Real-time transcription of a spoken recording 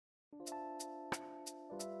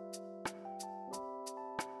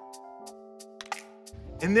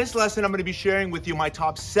In this lesson, I'm going to be sharing with you my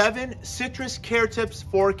top 7 citrus care tips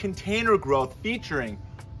for container growth featuring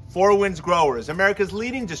 4WindsGrowers, America's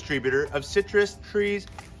leading distributor of citrus trees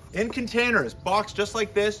in containers, boxed just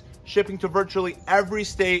like this, shipping to virtually every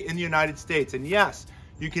state in the United States. And yes,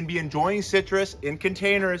 you can be enjoying citrus in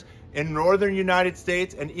containers in northern United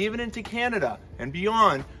States and even into Canada and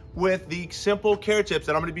beyond with the simple care tips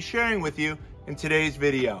that I'm going to be sharing with you in today's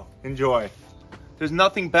video. Enjoy. There's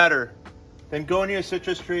nothing better than going to your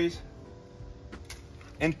citrus trees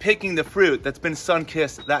and picking the fruit that's been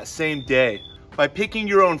sun-kissed that same day. By picking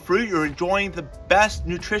your own fruit, you're enjoying the best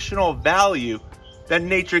nutritional value that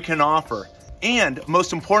nature can offer. And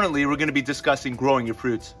most importantly, we're going to be discussing growing your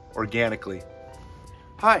fruits organically.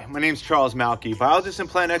 Hi, my name is Charles Malky, biologist and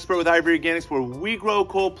plant expert with Ivory Organics, where we grow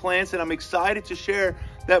cool plants, and I'm excited to share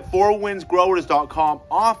that 4WindsGrowers.com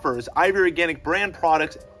offers Ivory Organic brand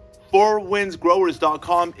products.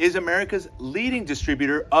 4WindsGrowers.com is America's leading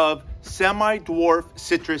distributor of semi-dwarf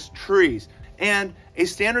citrus trees. And a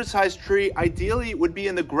standard size tree ideally would be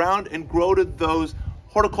in the ground and grow to those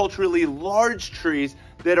horticulturally large trees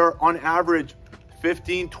that are on average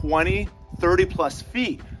 15, 20, 30 plus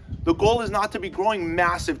feet. The goal is not to be growing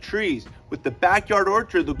massive trees. With the backyard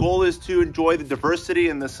orchard, the goal is to enjoy the diversity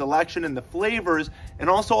and the selection and the flavors and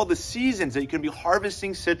also all the seasons that you can be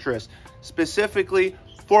harvesting citrus. Specifically,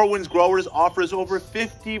 4WindsGrowers offers over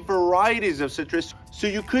 50 varieties of citrus, so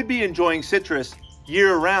you could be enjoying citrus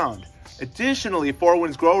year-round. Additionally,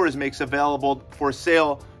 4WindsGrowers makes available for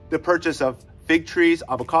sale the purchase of fig trees,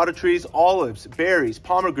 avocado trees, olives, berries,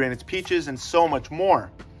 pomegranates, peaches, and so much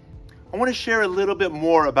more. I want to share a little bit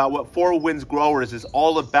more about what 4WindsGrowers is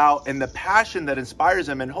all about and the passion that inspires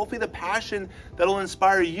them, and hopefully the passion that will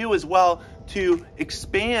inspire you as well to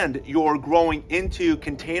expand your growing into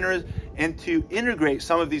containers and to integrate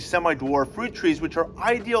some of these semi-dwarf fruit trees, which are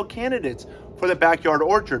ideal candidates for the backyard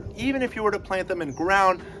orchard. Even if you were to plant them in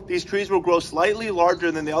ground, these trees will grow slightly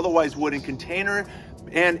larger than they otherwise would in container.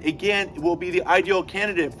 And again, it will be the ideal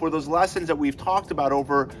candidate for those lessons that we've talked about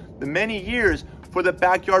over the many years for the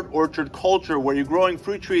backyard orchard culture, where you're growing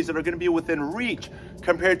fruit trees that are going to be within reach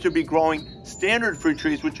compared to be growing standard fruit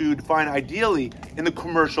trees, which you would find ideally in the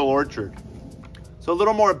commercial orchard. So a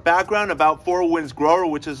little more background about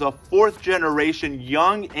 4WindsGrower, which is a 4th generation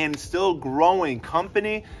young and still growing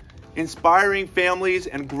company, inspiring families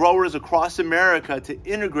and growers across America to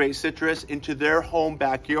integrate citrus into their home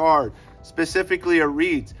backyard. Specifically, it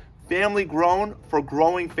reads, family grown for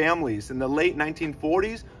growing families. In the late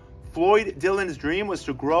 1940s, Floyd Dillon's dream was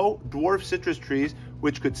to grow dwarf citrus trees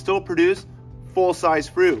which could still produce full-size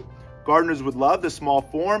fruit. Gardeners would love the small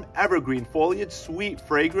form, evergreen foliage, sweet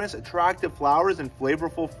fragrance, attractive flowers, and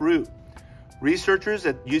flavorful fruit. Researchers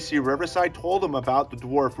at UC Riverside told them about the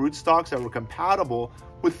dwarf rootstocks that were compatible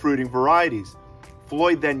with fruiting varieties.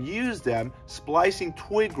 Floyd then used them, splicing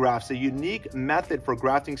twig grafts, a unique method for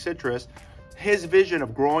grafting citrus. His vision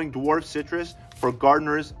of growing dwarf citrus for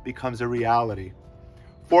gardeners becomes a reality.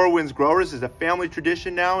 4WindsGrowers is a family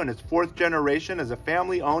tradition now in its 4th generation as a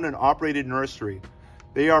family-owned and operated nursery.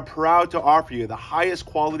 They are proud to offer you the highest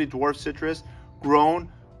quality dwarf citrus grown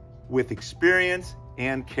with experience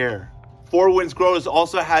and care. 4WindsGrowers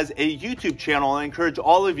also has a YouTube channel I encourage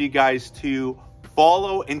all of you guys to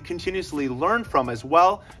follow and continuously learn from as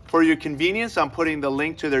well. For your convenience, I'm putting the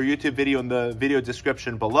link to their YouTube video in the video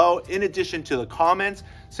description below. In addition to the comments,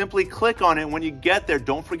 simply click on it. When you get there,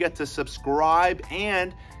 don't forget to subscribe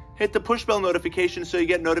and hit the push bell notification so you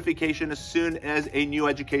get notification as soon as a new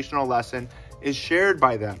educational lesson is shared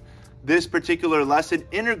by them. This particular lesson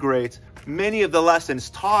integrates many of the lessons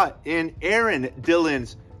taught in Aaron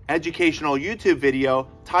Dillon's educational YouTube video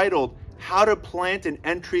titled How to Plant an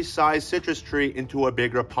Entry-Size Citrus Tree into a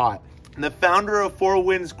Bigger Pot. And the founder of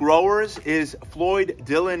 4WindsGrowers is Floyd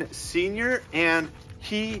Dillon Sr., and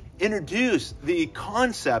he introduced the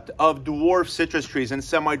concept of dwarf citrus trees and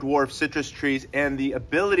semi-dwarf citrus trees and the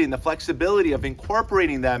ability and the flexibility of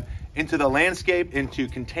incorporating them into the landscape, into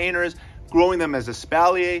containers, growing them as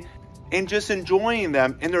espalier, and just enjoying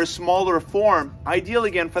them in their smaller form, ideal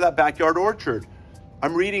again for that backyard orchard.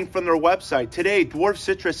 I'm reading from their website. Today, dwarf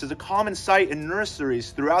citrus is a common sight in nurseries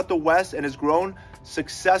throughout the West and has grown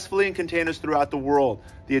successfully in containers throughout the world.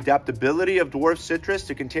 The adaptability of dwarf citrus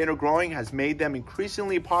to container growing has made them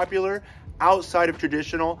increasingly popular outside of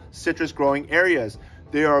traditional citrus growing areas.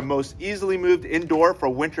 They are most easily moved indoor for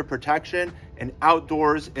winter protection and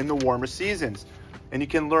outdoors in the warmer seasons. And you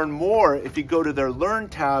can learn more if you go to their Learn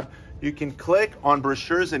tab. You can click on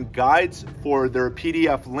brochures and guides for their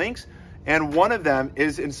PDF links. And one of them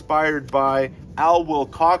is inspired by Al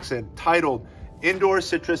Wilcoxon, titled Indoor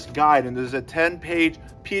Citrus Guide, and there's a 10-page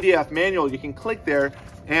PDF manual. You can click there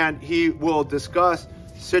and he will discuss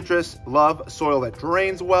citrus love soil that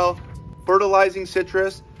drains well, fertilizing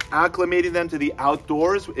citrus, acclimating them to the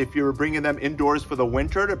outdoors if you're bringing them indoors for the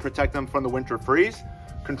winter to protect them from the winter freeze,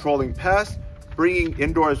 controlling pests, bringing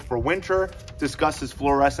indoors for winter, discusses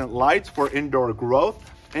fluorescent lights for indoor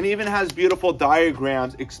growth, and even has beautiful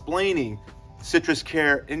diagrams explaining citrus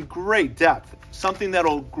care in great depth, something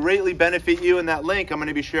that'll greatly benefit you. In that link I'm going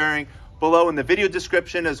to be sharing below in the video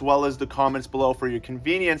description, as well as the comments below for your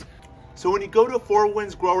convenience. So when you go to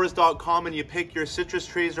FourWindsGrowers.com and you pick your citrus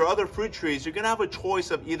trees or other fruit trees, you're going to have a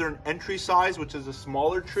choice of either an entry size, which is a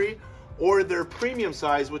smaller tree, or their premium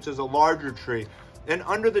size, which is a larger tree. And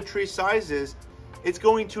under the tree sizes, it's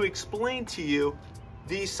going to explain to you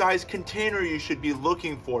the size container you should be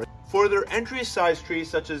looking for. For their entry size trees,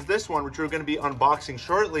 such as this one, which we're going to be unboxing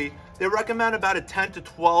shortly, they recommend about a 10 to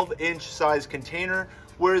 12 inch size container,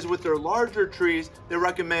 whereas with their larger trees, they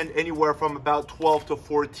recommend anywhere from about 12 to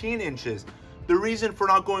 14 inches. The reason for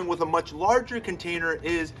not going with a much larger container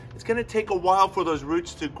is it's going to take a while for those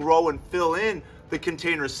roots to grow and fill in the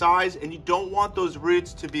container size, and you don't want those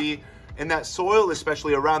roots to be in that soil,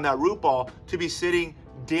 especially around that root ball, to be sitting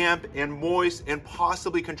damp and moist and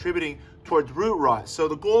possibly contributing towards root rot. So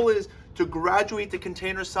the goal is to graduate the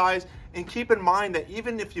container size, and keep in mind that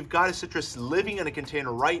even if you've got a citrus living in a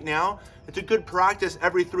container right now, it's a good practice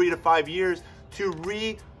every 3 to 5 years to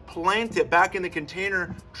replant it back in the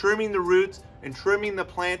container, trimming the roots and trimming the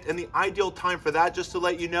plant. And the ideal time for that, just to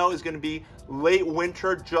let you know, is going to be late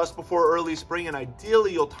winter, just before early spring, and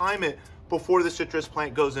ideally you'll time it before the citrus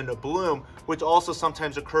plant goes into bloom, which also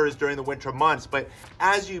sometimes occurs during the winter months. But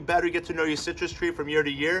as you better get to know your citrus tree from year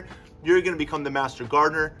to year, you're going to become the master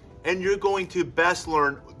gardener, and you're going to best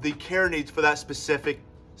learn the care needs for that specific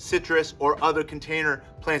citrus or other container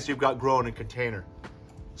plants you've got growing in container.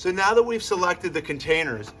 So now that we've selected the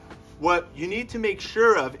containers, what you need to make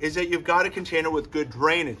sure of is that you've got a container with good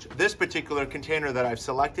drainage. This particular container that I've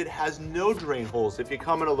selected has no drain holes. If you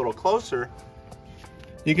come in a little closer,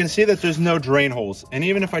 you can see that there's no drain holes. And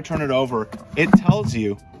even if I turn it over, it tells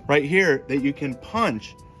you right here that you can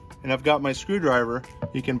punch, and I've got my screwdriver,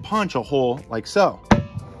 you can punch a hole like so.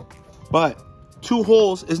 But 2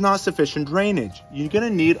 holes is not sufficient drainage. You're gonna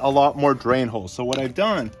need a lot more drain holes. So what I've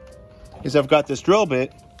done is I've got this drill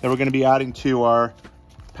bit that we're gonna be adding to our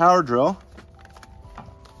power drill,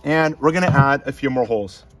 and we're gonna add a few more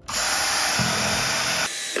holes.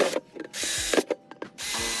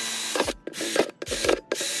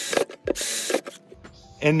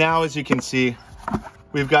 And now, as you can see,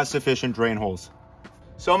 we've got sufficient drain holes.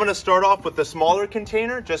 So I'm going to start off with the smaller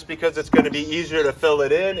container, just because it's going to be easier to fill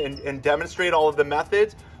it in and demonstrate all of the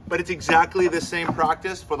methods, but it's exactly the same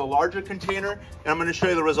practice for the larger container, and I'm going to show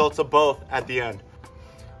you the results of both at the end.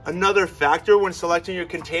 Another factor when selecting your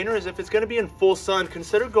container is if it's going to be in full sun,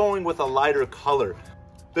 consider going with a lighter color.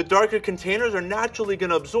 The darker containers are naturally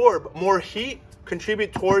going to absorb more heat,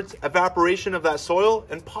 contribute towards evaporation of that soil,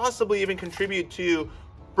 and possibly even contribute to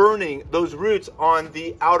burning those roots on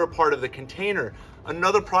the outer part of the container.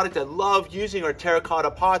 Another product I love using are terracotta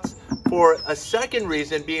pots, for a second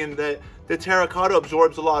reason being that the terracotta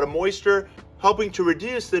absorbs a lot of moisture, helping to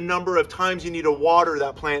reduce the number of times you need to water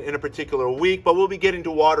that plant in a particular week, but we'll be getting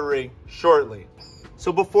to watering shortly.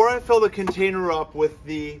 So before I fill the container up with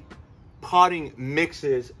the potting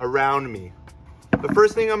mixes around me, the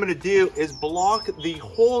first thing I'm going to do is block the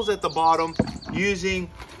holes at the bottom using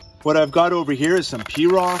what I've got over here is some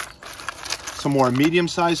P-rock, some more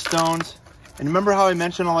medium-sized stones. And remember how I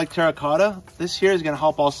mentioned I like terracotta? This here is going to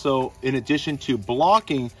help also, in addition to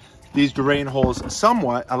blocking these drain holes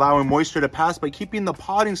somewhat, allowing moisture to pass by keeping the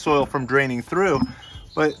potting soil from draining through.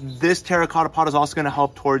 But this terracotta pot is also going to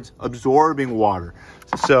help towards absorbing water.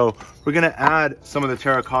 So we're going to add some of the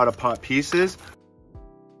terracotta pot pieces,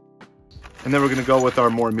 and then we're going to go with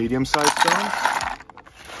our more medium-sized stones,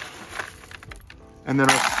 and then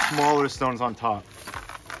our smaller stones on top.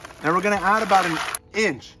 And we're going to add about 1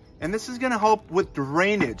 inch, and this is going to help with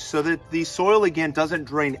drainage so that the soil again doesn't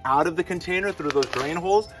drain out of the container through those drain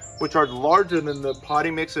holes, which are larger than the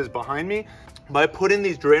potting mixes behind me. By putting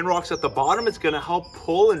these drain rocks at the bottom, it's going to help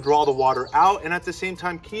pull and draw the water out, and at the same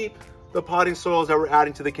time keep the potting soils that we're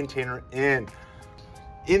adding to the container in.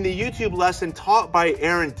 In the YouTube lesson taught by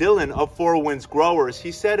Aaron Dillon of FourWindsGrowers,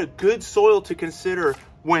 he said a good soil to consider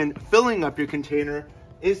when filling up your container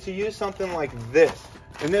is to use something like this.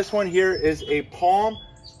 And this one here is a palm,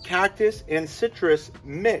 cactus, and citrus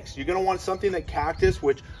mix. You're going to want something that cactus,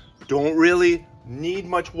 which don't really need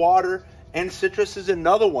much water, And citrus is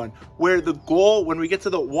another one where the goal when we get to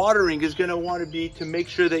the watering is going to want to be to make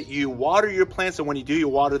sure that you water your plants, and when you do, you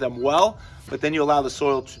water them well, but then you allow the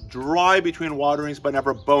soil to dry between waterings but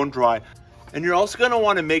never bone dry. And you're also going to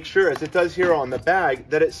want to make sure, as it does here on the bag,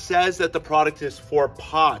 that it says that the product is for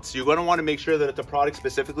pots. You're going to want to make sure that it's a product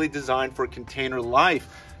specifically designed for container life,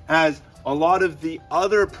 as a lot of the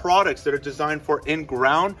other products that are designed for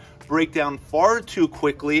in-ground break down far too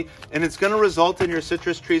quickly, and it's going to result in your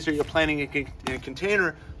citrus trees that you're planting in a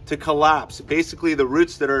container to collapse. Basically, the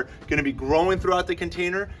roots that are going to be growing throughout the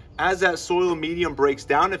container, as that soil medium breaks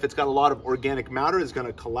down, if it's got a lot of organic matter, is going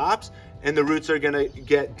to collapse, and the roots are going to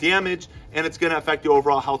get damaged, and it's going to affect the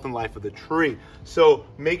overall health and life of the tree. So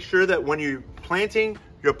make sure that when you're planting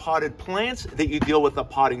your potted plants that you deal with the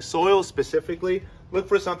potting soil specifically. Look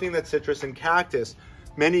for something that's citrus and cactus.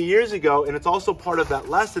 Many years ago, and it's also part of that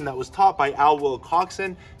lesson that was taught by Al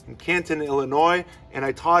Wilcoxon in Canton, Illinois, and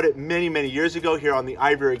I taught it many years ago here on the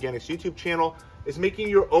Ivory Organics YouTube channel, is making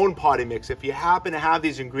your own potting mix. If you happen to have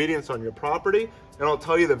these ingredients on your property, and I'll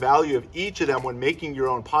tell you the value of each of them when making your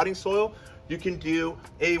own potting soil, you can do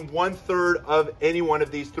a 1/3 of any one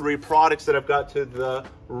of these 3 products that I've got to the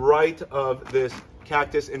right of this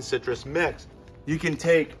cactus and citrus mix. You can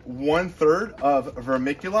take 1/3 of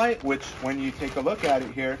vermiculite, which when you take a look at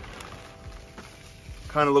it here,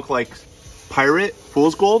 kind of look like pirate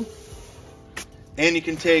fool's gold. And you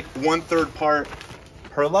can take 1/3 part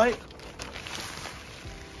perlite,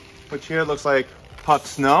 which here looks like puck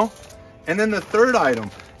snow. And then the third item,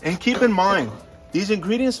 and keep in mind, these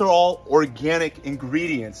ingredients are all organic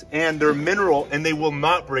ingredients and they're mineral and they will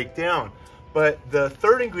not break down. But the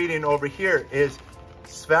third ingredient over here is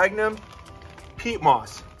sphagnum peat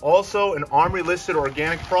moss, also an OMRI listed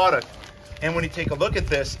organic product. And when you take a look at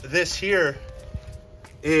this, this here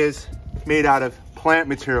is made out of plant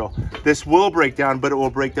material. This will break down, but it will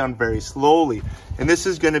break down very slowly. And this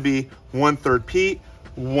is going to be 1/3 peat,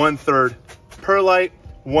 1/3 perlite,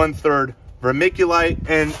 1/3 vermiculite,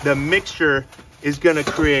 and the mixture is going to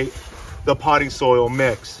create the potting soil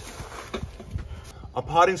mix. A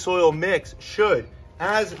potting soil mix should,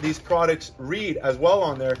 as these products read as well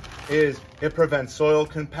on there, is it prevents soil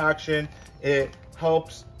compaction, it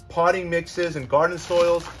helps potting mixes and garden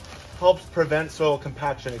soils, helps prevent soil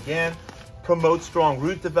compaction again, promotes strong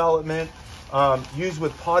root development, used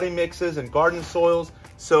with potting mixes and garden soils.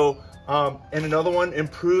 So, and another one,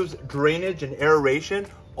 improves drainage and aeration.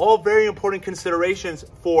 All very important considerations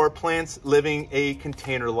for plants living a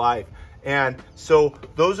container life. And so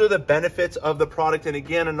those are the benefits of the product. And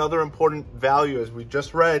again, another important value, as we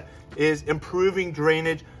just read, is improving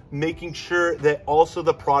drainage, making sure that also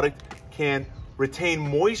the product can retain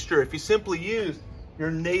moisture. If you simply use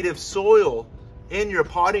your native soil in your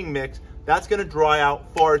potting mix, that's going to dry out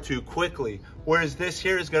far too quickly. Whereas this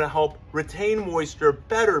here is going to help retain moisture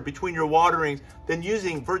better between your waterings than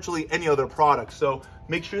using virtually any other product. So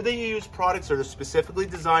make sure that you use products that are specifically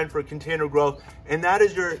designed for container growth. And that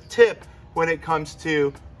is your tip when it comes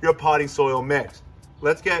to your potting soil mix.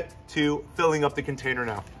 Let's get to filling up the container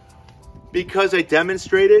now. Because I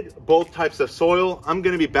demonstrated both types of soil, I'm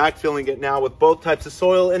going to be backfilling it now with both types of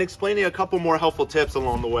soil and explaining a couple more helpful tips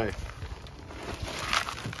along the way.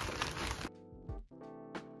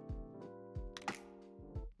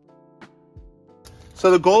 So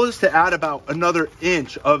the goal is to add about another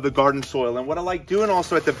inch of the garden soil. And what I like doing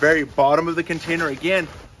also at the very bottom of the container, again,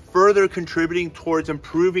 further contributing towards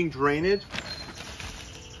improving drainage,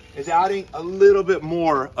 is adding a little bit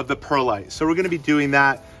more of the perlite. So we're going to be doing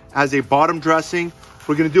that as a bottom dressing.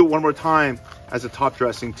 We're going to do it one more time as a top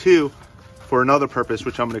dressing too, for another purpose,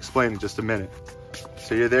 which I'm going to explain in just a minute.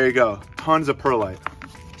 So yeah, there you go, tons of perlite.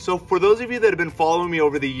 So for those of you that have been following me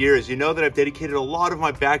over the years, you know that I've dedicated a lot of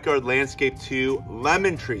my backyard landscape to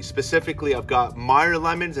lemon trees. Specifically, I've got Meyer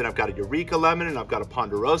lemons, and I've got a Eureka lemon, and I've got a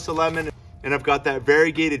Ponderosa lemon, and I've got that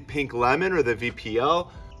variegated pink lemon, or the VPL,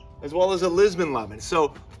 as well as a Lisbon lemon.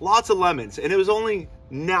 So lots of lemons, and it was only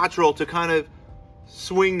natural to kind of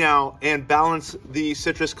swing now and balance the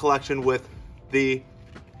citrus collection with the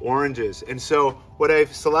oranges. And so what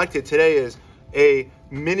I've selected today is a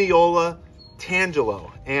Mineola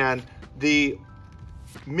Tangelo, and the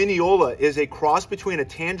Mineola is a cross between a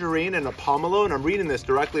tangerine and a pomelo, and I'm reading this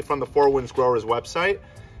directly from the FourWindsGrowers website.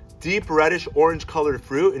 Deep reddish orange colored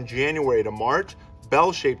fruit in January to March,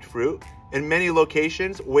 bell-shaped fruit. In many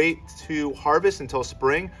locations, wait to harvest until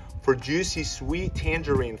spring for juicy sweet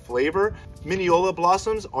tangerine flavor. Mineola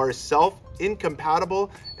blossoms are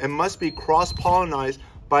self-incompatible and must be cross-pollinized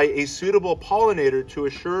by a suitable pollinator to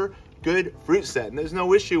assure good fruit set. And there's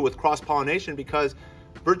no issue with cross-pollination because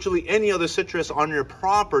virtually any other citrus on your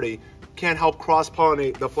property can help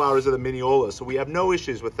cross-pollinate the flowers of the Mineola, so we have no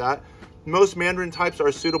issues with that. Most mandarin types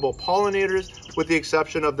are suitable pollinators, with the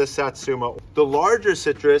exception of the Satsuma. The larger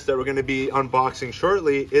citrus that we're going to be unboxing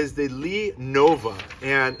shortly is the Lee Nova,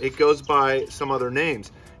 and it goes by some other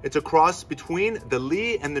names. It's a cross between the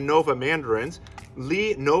Lee and the Nova mandarins.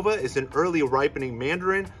 Lee Nova is an early ripening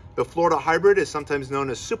mandarin. The Florida hybrid is sometimes known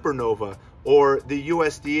as Supernova, or the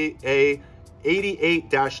USDA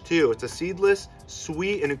 88-2. It's a seedless,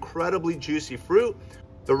 sweet, and incredibly juicy fruit.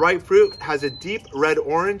 The ripe fruit has a deep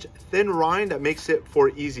red-orange, thin rind that makes it for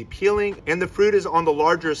easy peeling, and the fruit is on the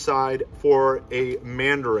larger side for a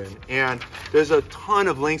mandarin. And there's a ton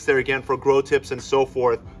of links there again for grow tips and so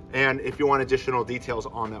forth, and if you want additional details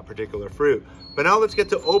on that particular fruit. But now let's get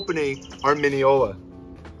to opening our Mineola.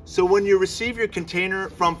 So when you receive your container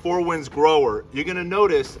from 4WindsGrower, you're gonna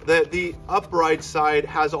notice that the upright side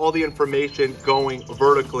has all the information going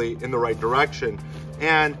vertically in the right direction.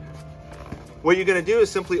 And what you're gonna do is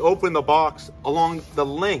simply open the box along the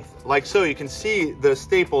length, like so. You can see the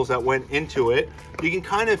staples that went into it. You can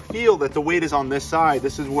kind of feel that the weight is on this side.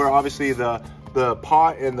 This is where obviously the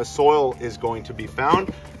pot and the soil is going to be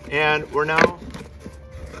found. And we're now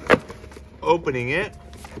opening it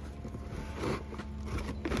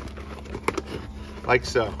like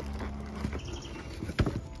so.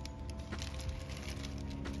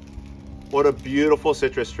 What a beautiful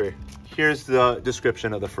citrus tree. Here's the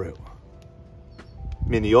description of the fruit.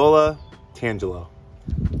 Mineola Tangelo.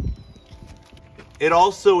 It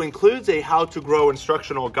also includes a how to grow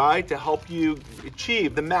instructional guide to help you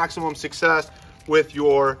achieve the maximum success with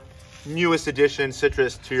your newest addition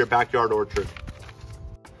citrus to your backyard orchard.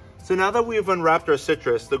 So now that we've unwrapped our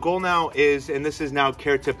citrus, the goal now is, and this is now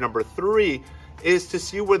care tip number 3, is to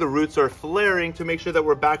see where the roots are flaring to make sure that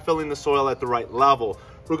we're backfilling the soil at the right level.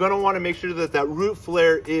 We're going to want to make sure that that root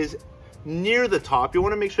flare is near the top. You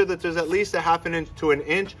want to make sure that there's at least a ½ inch to an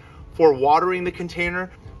inch for watering the container.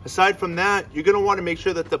 Aside from that, you're going to want to make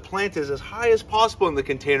sure that the plant is as high as possible in the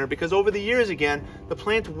container, because over the years, again, the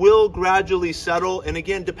plant will gradually settle. And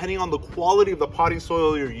again, depending on the quality of the potting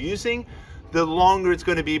soil you're using, the longer it's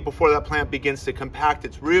going to be before that plant begins to compact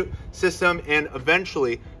its root system. And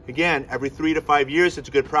eventually, again, every 3 to 5 years, it's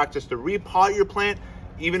a good practice to repot your plant,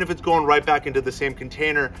 even if it's going right back into the same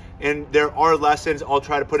container. And there are lessons I'll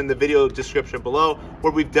try to put in the video description below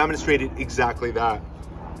where we've demonstrated exactly that.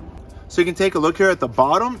 So you can take a look here at the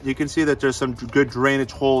bottom. You can see that there's some good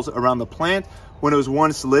drainage holes around the plant when it was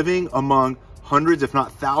once living among hundreds, if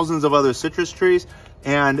not thousands of other citrus trees.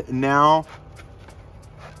 And now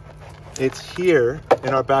it's here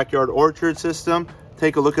in our backyard orchard system.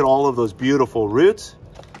 Take a look at all of those beautiful roots.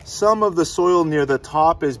 Some of the soil near the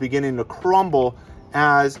top is beginning to crumble,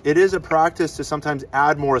 as it is a practice to sometimes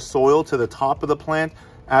add more soil to the top of the plant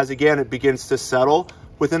as, again, it begins to settle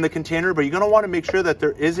within the container. But you're going to want to make sure that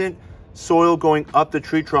there isn't soil going up the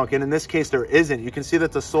tree trunk, and in this case there isn't. You can see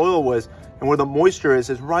that the soil was, and where the moisture is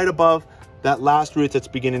right above that last root that's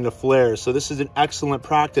beginning to flare. So this is an excellent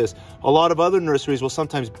practice. A lot of other nurseries will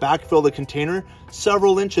sometimes backfill the container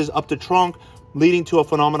several inches up the trunk, leading to a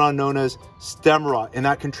phenomenon known as stem rot, and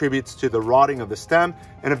that contributes to the rotting of the stem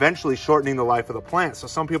and eventually shortening the life of the plant. So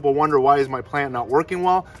some people wonder, why is my plant not working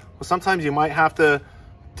well? Well, sometimes you might have to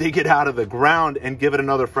dig it out of the ground and give it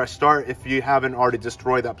another fresh start if you haven't already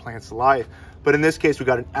destroyed that plant's life. But in this case, we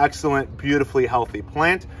got an excellent, beautifully healthy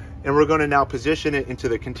plant, and we're going to now position it into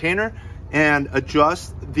the container and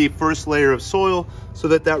adjust the first layer of soil so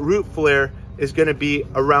that that root flare is going to be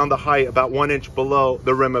around the height, about 1 inch below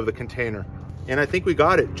the rim of the container. And I think we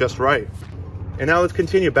got it just right. And now let's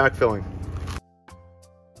continue backfilling.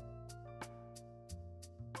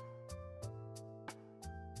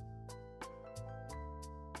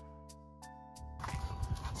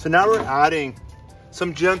 So now we're adding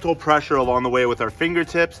some gentle pressure along the way with our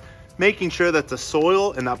fingertips, making sure that the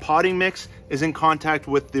soil and that potting mix is in contact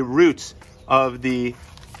with the roots of the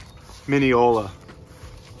Mineola.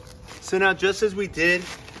 So now, just as we did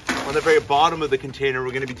on the very bottom of the container, we're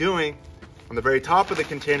going to be doing on the very top of the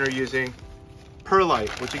container using perlite,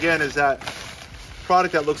 which again is that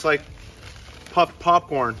product that looks like puffed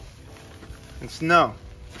popcorn and snow.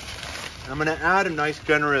 And I'm going to add a nice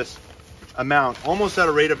generous amount, almost at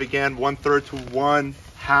a rate of, again, 1/3 to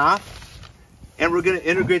 1/2, and we're going to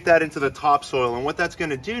integrate that into the topsoil. And what that's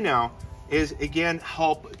going to do now is, again,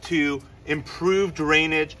 help to improve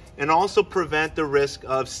drainage and also prevent the risk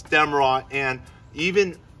of stem rot and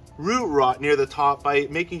even root rot near the top by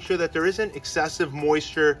making sure that there isn't excessive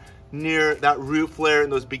moisture near that root flare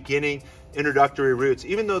and those beginning introductory roots.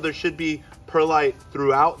 Even though there should be perlite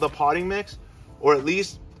throughout the potting mix, or at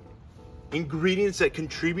least ingredients that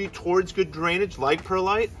contribute towards good drainage like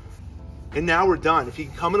perlite, And now we're done. If you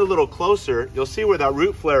come in a little closer, you'll see where that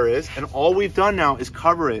root flare is. And all we've done now is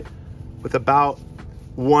cover it with about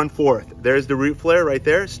 1/4. There's the root flare right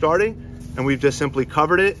there starting. And we've just simply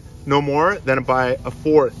covered it no more than by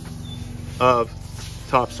 1/4 of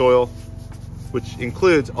topsoil, which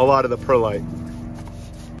includes a lot of the perlite.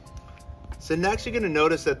 So next you're gonna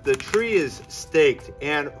notice that the tree is staked,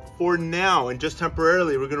 and for now and just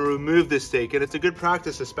temporarily, we're gonna remove this stake. And it's a good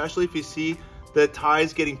practice, especially if you see the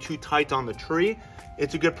ties getting too tight on the tree.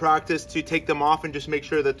 It's a good practice to take them off and just make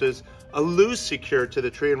sure that there's a loose secure to the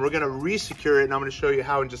tree, and we're gonna re-secure it, and I'm gonna show you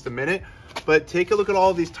how in just a minute. But take a look at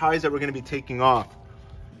all these ties that we're gonna be taking off.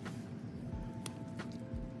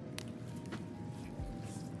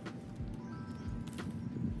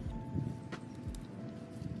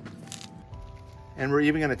 And we're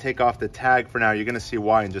even gonna take off the tag for now. You're gonna see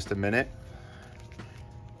why in just a minute.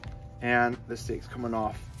 And the stake's coming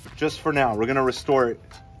off just for now. We're gonna restore it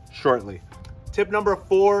shortly. Tip number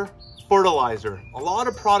 4, fertilizer. A lot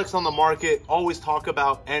of products on the market always talk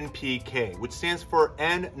about NPK, which stands for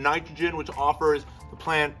N, nitrogen, which offers the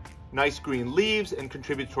plant nice green leaves and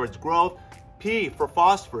contributes towards growth. P for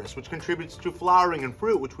phosphorus, which contributes to flowering and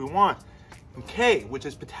fruit, which we want. And K, which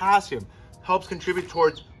is potassium, helps contribute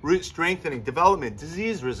towards root strengthening, development,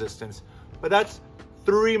 disease resistance. But that's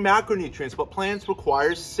 3 macronutrients, but plants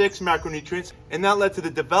require 6 macronutrients, and that led to the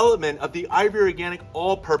development of the Ivory Organic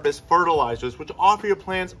all-purpose fertilizers, which offer your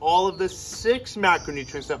plants all of the 6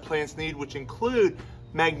 macronutrients that plants need, which include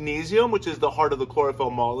magnesium, which is the heart of the chlorophyll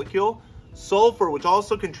molecule, sulfur, which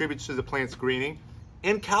also contributes to the plant's greening,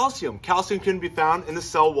 and calcium. Calcium can be found in the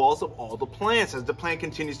cell walls of all the plants. As the plant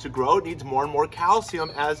continues to grow, it needs more and more calcium,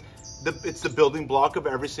 as it's the building block of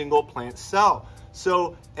every single plant cell.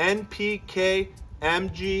 So NPK,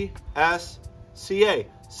 MG, S, CA,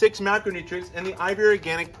 6 macronutrients, and the Ivory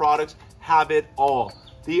Organic products have it all.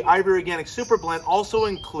 The Ivory Organic Super Blend also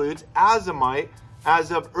includes azomite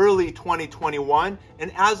as of early 2021,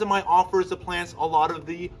 and azomite offers the plants a lot of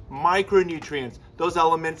the micronutrients, those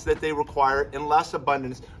elements that they require in less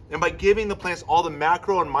abundance. And by giving the plants all the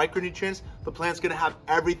macro and micronutrients, the plant's gonna have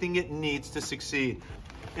everything it needs to succeed.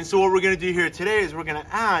 And so what we're gonna do here today is we're gonna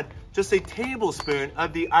add just a tablespoon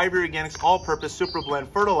of the Ivory Organics All-Purpose Super Blend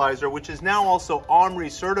Fertilizer, which is now also OMRI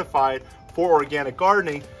certified for organic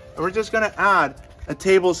gardening. And we're just gonna add a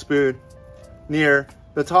tablespoon near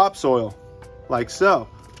the topsoil, like so.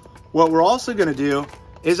 What we're also gonna do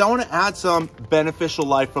is I wanna add some beneficial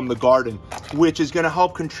life from the garden, which is gonna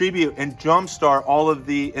help contribute and jumpstart all of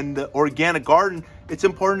in the organic garden. It's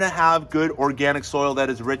important to have good organic soil that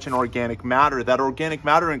is rich in organic matter. That organic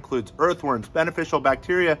matter includes earthworms, beneficial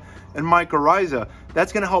bacteria, and mycorrhiza.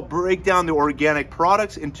 That's gonna help break down the organic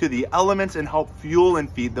products into the elements and help fuel and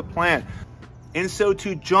feed the plant. And so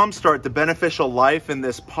to jumpstart the beneficial life in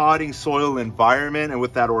this potting soil environment, and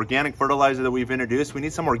with that organic fertilizer that we've introduced, we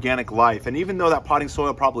need some organic life. And even though that potting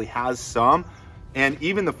soil probably has some, and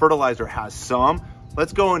even the fertilizer has some,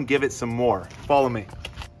 let's go and give it some more. Follow me.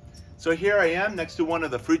 So here I am next to one of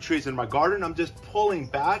the fruit trees in my garden. I'm just pulling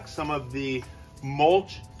back some of the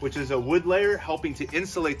mulch, which is a wood layer helping to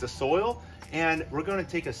insulate the soil. And we're gonna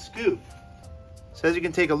take a scoop. So as you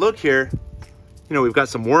can take a look here, you know, we've got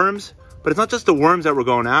some worms, but it's not just the worms that we're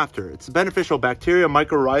going after. It's the beneficial bacteria,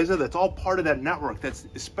 mycorrhiza, that's all part of that network that's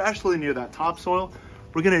especially near that topsoil.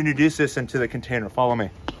 We're gonna introduce this into the container, follow me.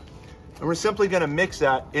 And we're simply gonna mix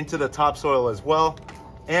that into the topsoil as well,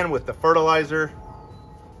 and with the fertilizer.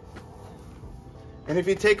 And if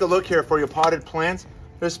you take a look here for your potted plants,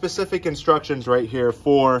 there's specific instructions right here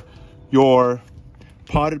for your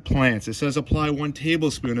potted plants. It says apply 1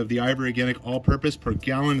 tablespoon of the Ivory Organic all-purpose per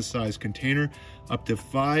gallon size container, up to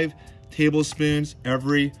 5 tablespoons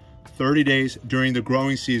every 30 days during the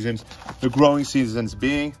growing seasons. The growing seasons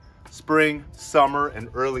being spring, summer, and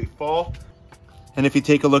early fall. And if you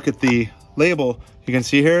take a look at the label, you can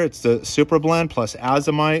see here, it's the Super Blend plus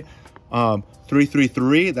azomite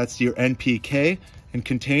 333, that's your NPK, and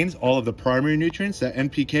contains all of the primary nutrients, that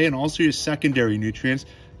NPK, and also your secondary nutrients,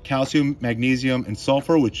 calcium, magnesium, and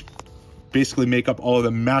sulfur, which basically make up all of the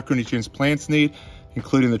macronutrients plants need,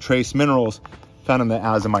 including the trace minerals found in the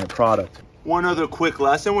azomite product. One other quick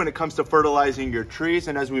lesson when it comes to fertilizing your trees,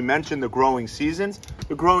 and as we mentioned, the growing seasons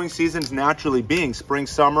naturally being spring,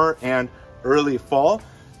 summer, and early fall.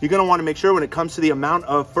 You're gonna wanna make sure when it comes to the amount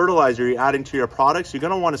of fertilizer you're adding to your products, you're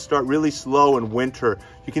gonna wanna start really slow in winter.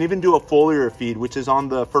 You can even do a foliar feed, which is on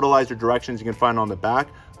the fertilizer directions you can find on the back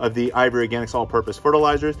of the Ivory Organics all-purpose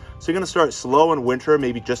fertilizers. So you're gonna start slow in winter,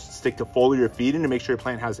 maybe just stick to foliar feeding to make sure your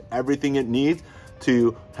plant has everything it needs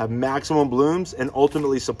to have maximum blooms and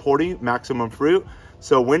ultimately supporting maximum fruit.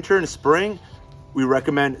 So winter and spring, We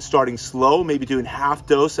recommend starting slow, maybe doing half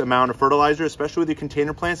dose amount of fertilizer, especially with your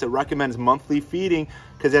container plants. It recommends monthly feeding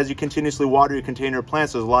because as you continuously water your container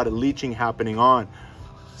plants, there's a lot of leaching happening on.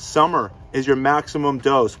 Summer is your maximum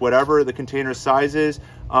dose, whatever the container size is,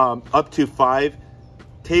 up to 5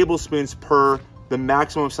 tablespoons per the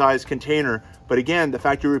maximum size container. But again, the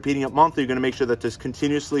fact you're repeating it monthly, you're gonna make sure that there's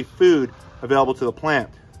continuously food available to the plant.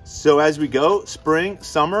 So as we go, spring,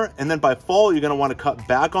 summer, and then by fall, you're gonna wanna cut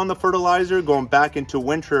back on the fertilizer, going back into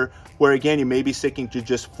winter, where again, you may be sticking to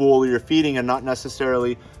just foliar feeding and not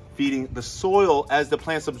necessarily feeding the soil, as the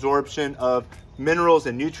plant's absorption of minerals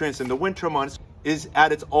and nutrients in the winter months is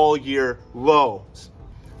at its all year lows.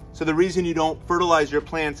 So the reason you don't fertilize your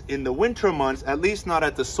plants in the winter months, at least not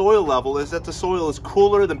at the soil level, is that the soil is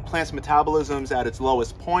cooler, the plant's metabolism's at its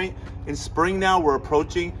lowest point. In spring now, we're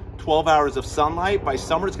approaching 12 hours of sunlight. By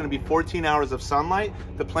summer, it's gonna be 14 hours of sunlight.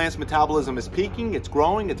 The plant's metabolism is peaking, it's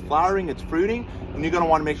growing, it's flowering, it's fruiting, and you're gonna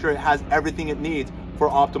wanna make sure it has everything it needs for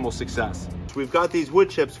optimal success. We've got these wood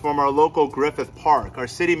chips from our local Griffith Park. Our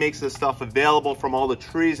city makes this stuff available from all the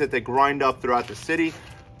trees that they grind up throughout the city.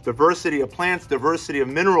 Diversity of plants, diversity of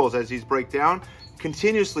minerals as these break down,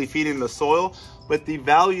 continuously feeding the soil. But the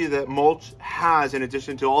value that mulch has, in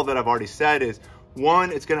addition to all that I've already said, is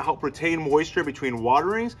 1, it's gonna help retain moisture between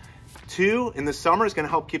waterings. 2, in the summer, it's gonna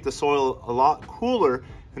help keep the soil a lot cooler.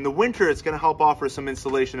 In the winter, it's gonna help offer some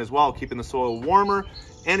insulation as well, keeping the soil warmer.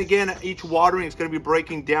 And again, each watering is gonna be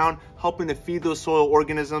breaking down, helping to feed those soil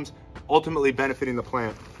organisms, ultimately benefiting the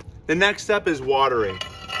plant. The next step is watering.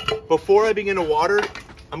 Before I begin to water,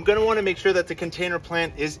 I'm gonna wanna make sure that the container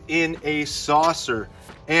plant is in a saucer.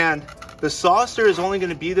 And the saucer is only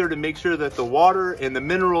gonna be there to make sure that the water and the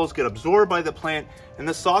minerals get absorbed by the plant. And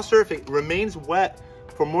the saucer, if it remains wet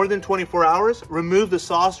for more than 24 hours, remove the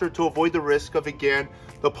saucer to avoid the risk of, again,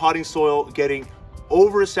 the potting soil getting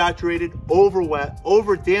oversaturated, over wet,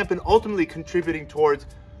 over damp, and ultimately contributing towards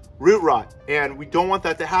root rot. And we don't want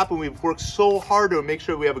that to happen. We've worked so hard to make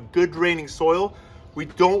sure we have a good draining soil. We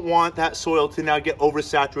don't want that soil to now get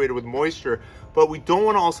oversaturated with moisture, but we don't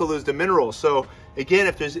want to also lose the minerals. So again,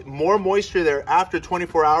 if there's more moisture there after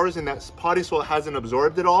 24 hours and that potting soil hasn't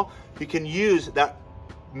absorbed it all, you can use that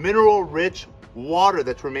mineral rich water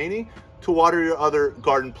that's remaining to water your other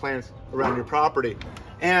garden plants around your property.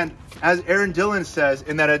 And as Aaron Dillon says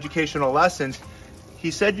in that educational lessons,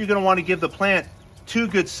 he said you're gonna wanna give the plant 2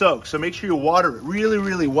 good soaks. So make sure you water it really,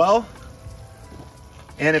 really well.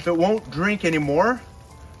 And if it won't drink anymore,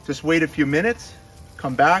 just wait a few minutes,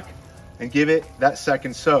 come back and give it that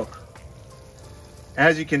second soak.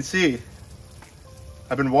 As you can see,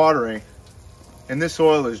 I've been watering and this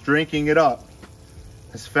soil is drinking it up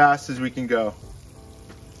as fast as we can go.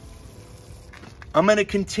 I'm gonna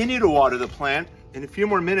continue to water the plant. In a few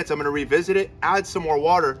more minutes, I'm gonna revisit it, add some more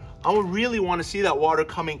water. I really wanna see that water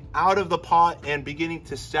coming out of the pot and beginning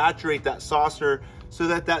to saturate that saucer so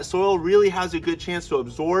that that soil really has a good chance to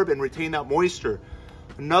absorb and retain that moisture.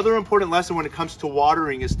 Another important lesson when it comes to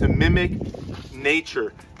watering is to mimic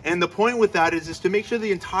nature. And the point with that is to make sure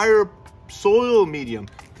the entire soil medium,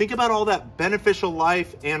 think about all that beneficial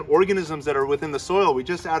life and organisms that are within the soil. We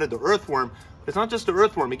just added the earthworm. It's not just the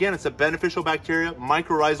earthworm. Again, it's a beneficial bacteria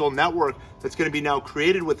mycorrhizal network that's going to be now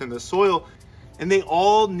created within the soil. And they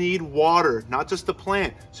all need water, not just the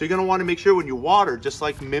plant. So you're going to want to make sure when you water, just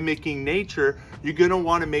like mimicking nature, you're going to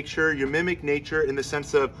want to make sure you mimic nature in the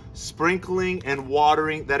sense of sprinkling and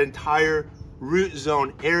watering that entire root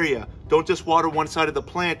zone area. Don't just water one side of the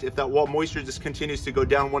plant. If that moisture just continues to go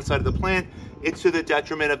down one side of the plant, it's to the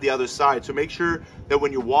detriment of the other side. So make sure that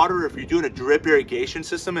when you water, if you're doing a drip irrigation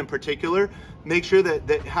system in particular, make sure that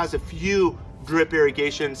it has a few drip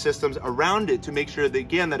irrigation systems around it to make sure that,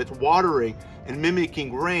 again, that it's watering and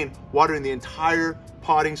mimicking rain, watering the entire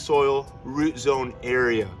potting soil root zone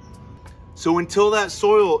area. So until that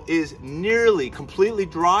soil is nearly completely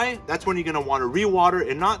dry, that's when you're gonna wanna re-water,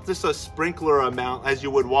 and not just a sprinkler amount as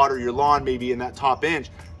you would water your lawn maybe in that top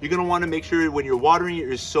inch. You're gonna wanna make sure when you're watering it,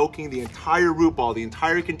 you're soaking the entire root ball, the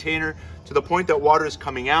entire container, to the point that water is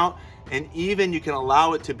coming out, and even you can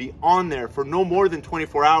allow it to be on there for no more than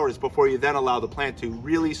 24 hours before you then allow the plant to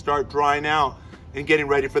really start drying out and getting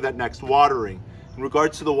ready for that next watering. In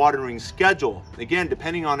regards to the watering schedule, again,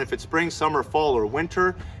 depending on if it's spring, summer, fall, or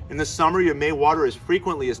winter, in the summer, you may water as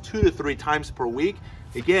frequently as 2 to 3 times per week.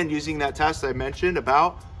 Again, using that test I mentioned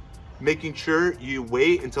about making sure you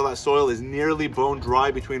wait until that soil is nearly bone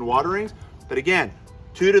dry between waterings. But again,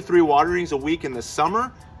 2 to 3 waterings a week in the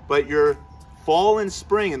summer, but your fall and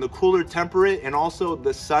spring and the cooler temperate, and also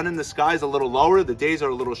the sun in the sky is a little lower, the days are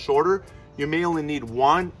a little shorter, you may only need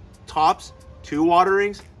 1, tops 2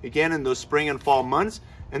 waterings, again, in those spring and fall months.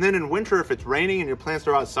 And then in winter, if it's raining and your plants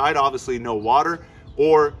are outside, obviously no water,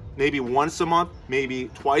 or maybe once a month, maybe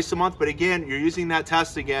twice a month. But again, you're using that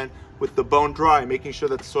test again with the bone dry, making sure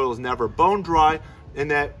that the soil is never bone dry and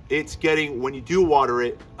that it's getting, when you do water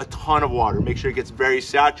it, a ton of water. Make sure it gets very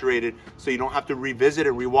saturated so you don't have to revisit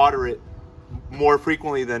and rewater it more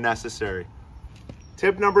frequently than necessary.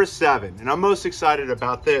 Tip number 7, and I'm most excited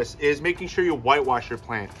about this, is making sure you whitewash your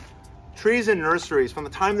plant. Trees in nurseries, from the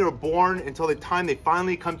time they were born until the time they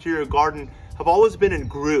finally come to your garden, have always been in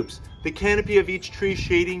groups. The canopy of each tree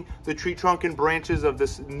shading the tree trunk and branches of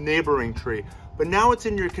this neighboring tree. But now it's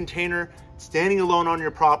in your container, standing alone on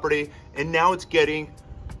your property, and now it's getting,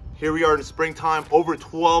 here we are in springtime, over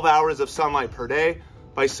 12 hours of sunlight per day.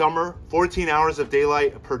 By summer, 14 hours of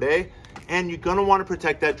daylight per day. And you're gonna wanna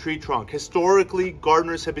protect that tree trunk. Historically,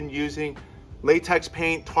 gardeners have been using latex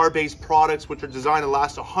paint, tar-based products, which are designed to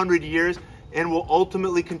last 100 years and will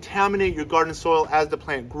ultimately contaminate your garden soil as the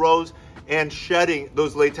plant grows and shedding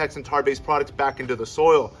those latex and tar-based products back into the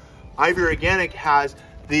soil. Ivy Organic has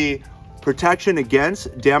the protection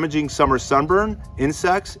against damaging summer sunburn,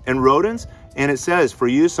 insects, and rodents. And it says for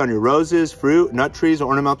use on your roses, fruit, nut trees,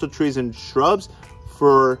 ornamental trees, and shrubs,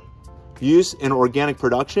 for use in organic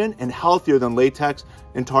production and healthier than latex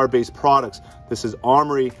and tar-based products. This is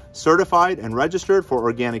Armory certified and registered for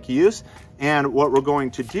organic use. And what we're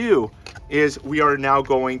going to do is we are now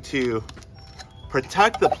going to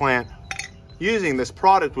protect the plant using this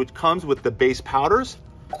product, which comes with the base powders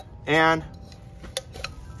and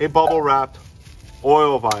a bubble wrapped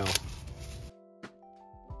oil vial.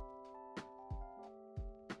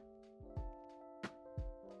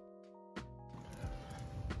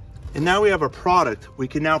 And now we have a product, we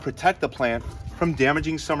can now protect the plant from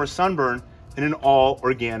damaging summer sunburn in an all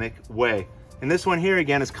organic way. And this one here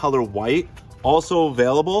again is color white, also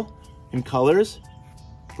available in colors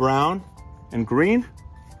brown and green.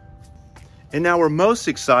 And now we're most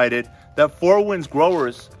excited that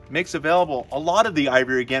 4WindsGrowers makes available a lot of the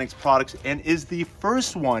Ivy Organics products and is the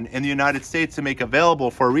first one in the United States to make available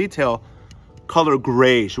for retail color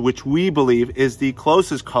Greige, which we believe is the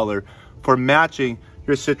closest color for matching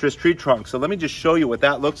your citrus tree trunk. So let me just show you what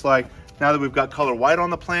that looks like. Now that we've got color white on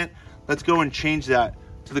the plant, let's go and change that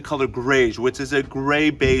to the color Greige, which is a gray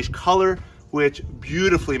beige color, which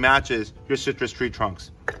beautifully matches your citrus tree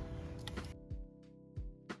trunks.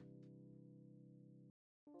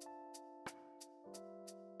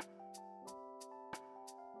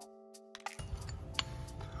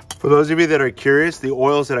 For those of you that are curious, the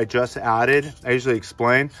oils that I just added, I usually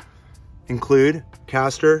explain, include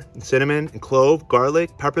castor, and cinnamon, and clove,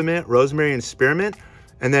 garlic, peppermint, rosemary, and spearmint.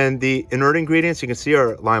 And then the inert ingredients you can see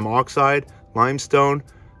are lime oxide, limestone,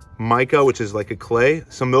 mica, which is like a clay,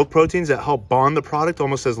 some milk proteins that help bond the product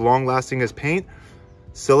almost as long lasting as paint,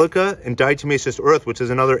 silica, and diatomaceous earth, which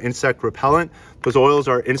is another insect repellent. Those oils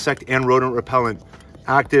are insect and rodent repellent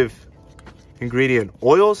active ingredient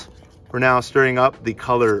oils. We're now stirring up the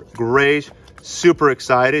color Greige. Super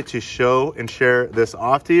excited to show and share this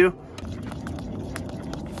off to you.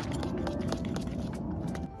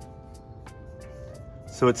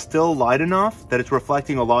 So it's still light enough that it's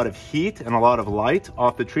reflecting a lot of heat and a lot of light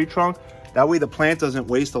off the tree trunk. That way the plant doesn't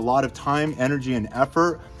waste a lot of time, energy, and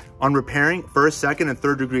effort on repairing first, second, and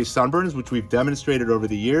third degree sunburns, which we've demonstrated over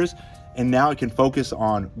the years. And now it can focus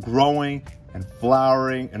on growing and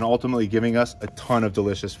flowering and ultimately giving us a ton of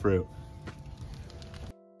delicious fruit.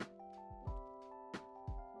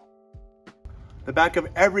 The back of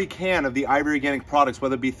every can of the Ivy Organic products,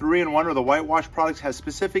 whether it be 3-in-1 or the whitewash products, has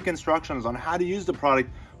specific instructions on how to use the product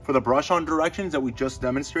for the brush-on directions that we just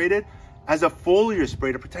demonstrated, as a foliar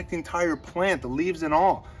spray to protect the entire plant, the leaves and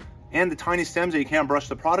all, and the tiny stems that you can't brush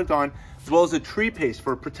the product on, as well as a tree paste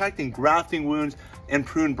for protecting grafting wounds and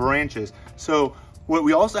pruned branches. So what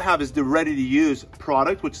we also have is the ready-to-use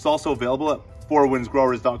product, which is also available at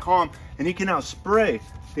FourWindsGrowers.com, and you can now spray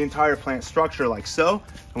the entire plant structure like so.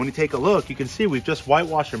 And when you take a look, you can see we've just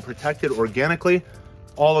whitewashed and protected organically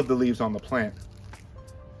all of the leaves on the plant.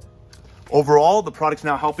 Overall, the product's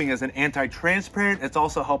now helping as an anti-transparent. It's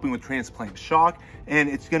also helping with transplant shock, and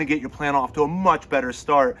it's gonna get your plant off to a much better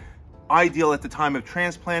start. Ideal at the time of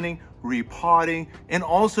transplanting, repotting, and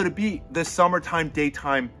also to beat the summertime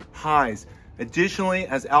daytime highs. Additionally,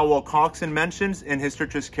 as Alwell Coxon mentions in his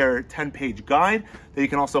citrus care 10-page guide that you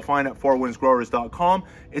can also find at FourWindsGrowers.com,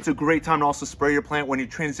 it's a great time to also spray your plant when you're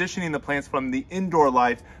transitioning the plants from the indoor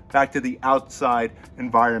life back to the outside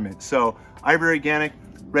environment. So Ivy Organic,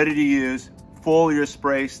 ready to use, foliar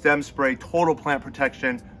spray, stem spray, total plant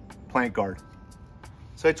protection, plant guard.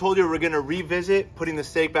 So I told you we're gonna revisit putting the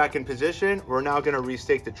stake back in position. We're now gonna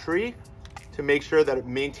restake the tree. to make sure that it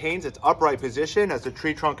maintains its upright position as the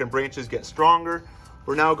tree trunk and branches get stronger.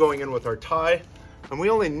 We're now going in with our tie, and we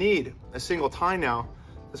only need a single tie now.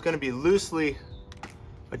 It's going to be loosely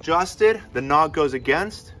adjusted. The knot goes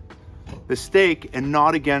against the stake and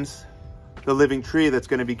not against the living tree that's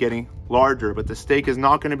going to be getting larger, but the stake is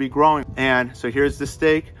not going to be growing. And so here's the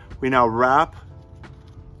stake. We now wrap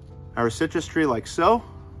our citrus tree like so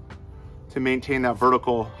to maintain that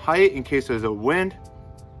vertical height in case there's a wind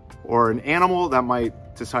or an animal that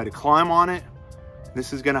might decide to climb on it.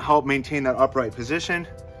 This is going to help maintain that upright position.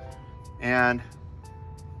 And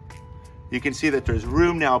you can see that there's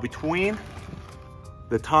room now between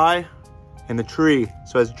the tie and the tree.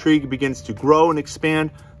 So as the tree begins to grow and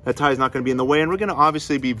expand, that tie is not going to be in the way. And we're going to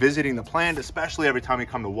obviously be visiting the plant, especially every time we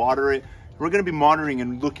come to water it. We're going to be monitoring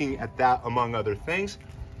and looking at that among other things.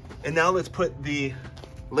 And now let's put the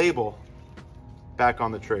label back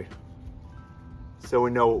on the tree so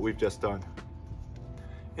we know what we've just done.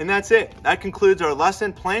 And that's it. That concludes our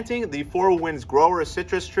lesson planting the FourWindsGrowers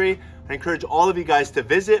citrus tree. I encourage all of you guys to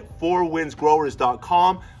visit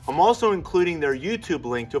FourWindsGrowers.com. I'm also including their YouTube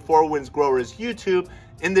link to FourWindsGrowers YouTube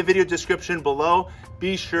in the video description below.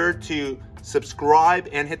 Be sure to subscribe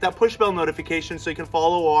and hit that push bell notification so you can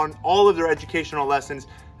follow on all of their educational lessons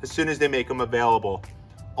as soon as they make them available.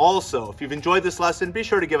 Also, if you've enjoyed this lesson, be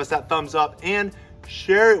sure to give us that thumbs up and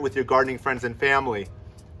share it with your gardening friends and family.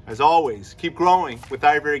 As always, keep growing with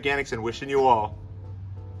Ivory Organics, and wishing you all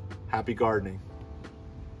happy gardening.